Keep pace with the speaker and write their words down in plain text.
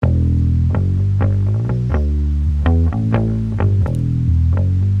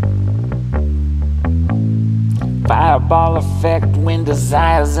fireball effect when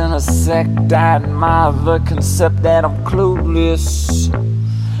desires intersect. I admire the concept that I'm clueless.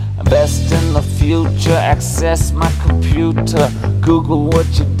 Invest in the future, access my computer, Google what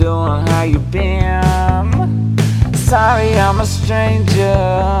you doing, how you been. Sorry, I'm a stranger,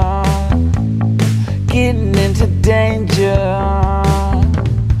 getting into danger.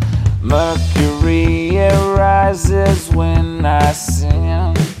 Mercury rises when I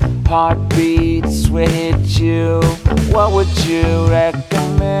sing. Heartbeats will hit you. What would you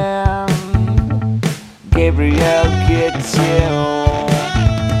recommend? Gabriel Gets You.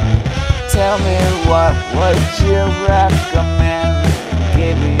 Tell me what would you recommend?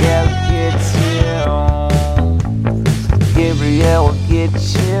 Gabriel Gets You. Gabriel will get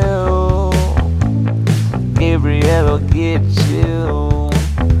you. Gabriel will get you.